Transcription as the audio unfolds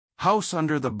House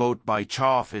Under the Boat by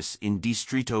Chaoffice in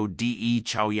Distrito de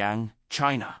Chaoyang,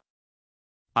 China.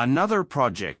 Another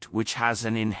project which has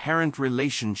an inherent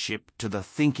relationship to the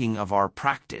thinking of our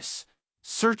practice,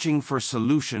 searching for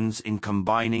solutions in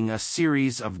combining a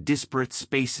series of disparate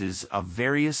spaces of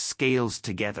various scales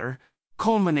together,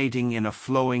 culminating in a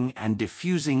flowing and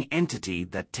diffusing entity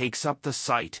that takes up the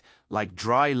site, like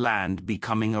dry land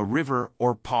becoming a river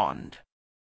or pond.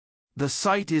 The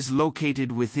site is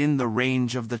located within the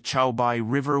range of the Chaobai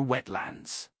River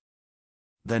wetlands.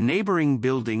 The neighboring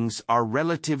buildings are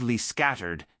relatively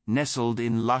scattered, nestled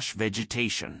in lush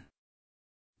vegetation.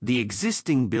 The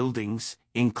existing buildings,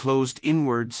 enclosed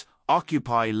inwards,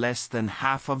 occupy less than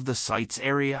half of the site's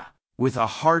area, with a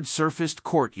hard-surfaced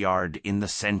courtyard in the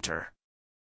center.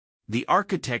 The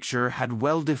architecture had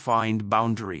well-defined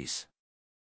boundaries.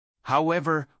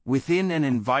 However, within an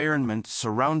environment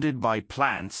surrounded by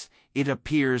plants, it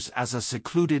appears as a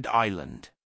secluded island.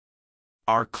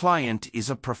 Our client is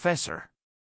a professor.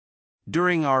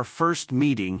 During our first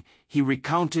meeting, he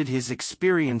recounted his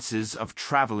experiences of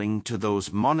traveling to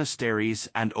those monasteries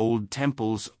and old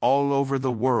temples all over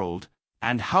the world,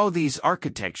 and how these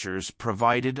architectures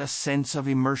provided a sense of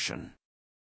immersion.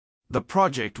 The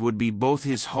project would be both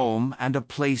his home and a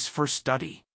place for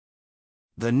study.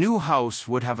 The new house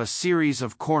would have a series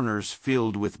of corners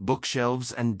filled with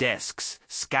bookshelves and desks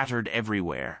scattered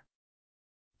everywhere.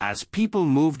 As people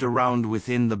moved around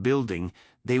within the building,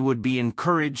 they would be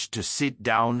encouraged to sit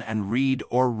down and read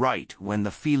or write when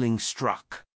the feeling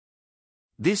struck.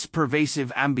 This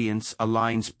pervasive ambience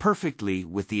aligns perfectly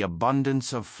with the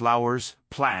abundance of flowers,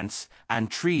 plants,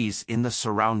 and trees in the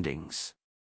surroundings.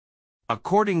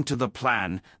 According to the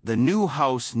plan, the new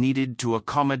house needed to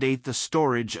accommodate the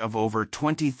storage of over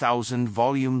 20,000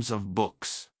 volumes of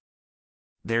books.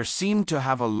 There seemed to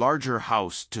have a larger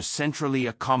house to centrally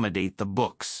accommodate the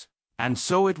books, and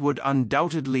so it would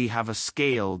undoubtedly have a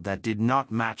scale that did not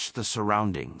match the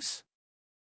surroundings.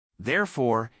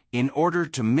 Therefore, in order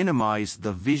to minimize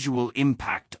the visual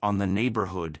impact on the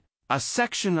neighborhood, a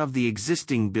section of the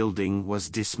existing building was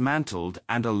dismantled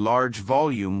and a large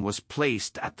volume was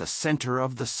placed at the center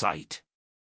of the site.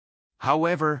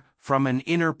 However, from an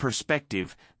inner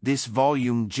perspective, this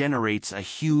volume generates a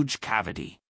huge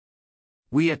cavity.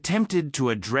 We attempted to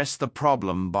address the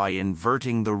problem by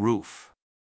inverting the roof.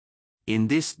 In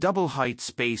this double-height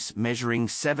space measuring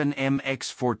 7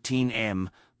 x 14 m,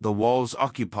 the walls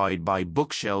occupied by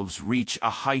bookshelves reach a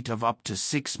height of up to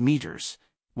 6 meters,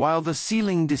 while the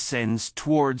ceiling descends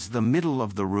towards the middle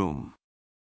of the room.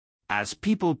 As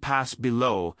people pass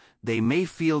below, they may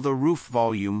feel the roof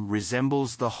volume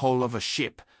resembles the hull of a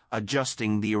ship,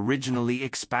 adjusting the originally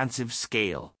expansive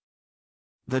scale.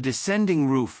 The descending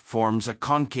roof forms a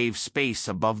concave space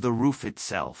above the roof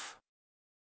itself.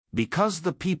 Because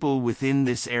the people within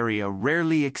this area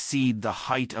rarely exceed the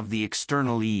height of the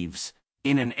external eaves,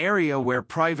 in an area where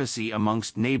privacy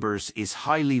amongst neighbors is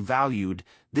highly valued,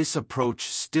 this approach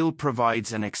still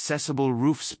provides an accessible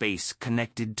roof space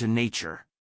connected to nature.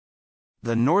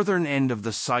 The northern end of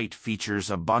the site features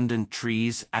abundant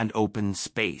trees and open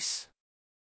space.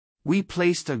 We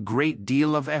placed a great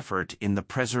deal of effort in the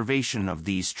preservation of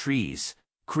these trees,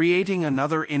 creating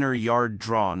another inner yard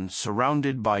drawn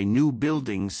surrounded by new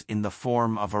buildings in the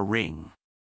form of a ring.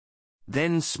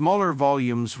 Then smaller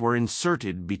volumes were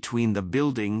inserted between the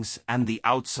buildings and the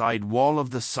outside wall of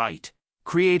the site,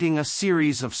 creating a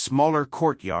series of smaller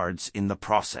courtyards in the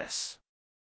process.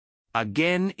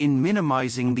 Again, in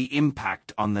minimizing the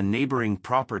impact on the neighboring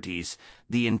properties,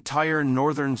 the entire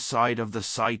northern side of the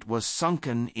site was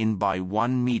sunken in by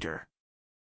 1 meter.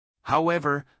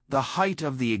 However, the height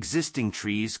of the existing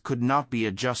trees could not be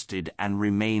adjusted and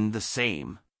remained the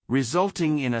same,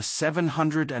 resulting in a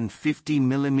 750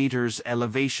 millimeters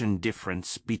elevation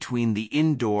difference between the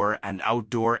indoor and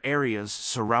outdoor areas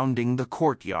surrounding the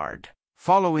courtyard.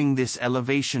 Following this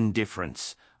elevation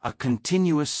difference, a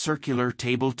continuous circular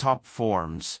tabletop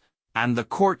forms, and the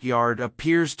courtyard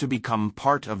appears to become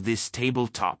part of this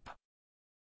tabletop.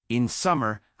 In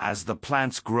summer, as the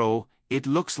plants grow, it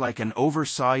looks like an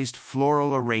oversized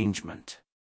floral arrangement.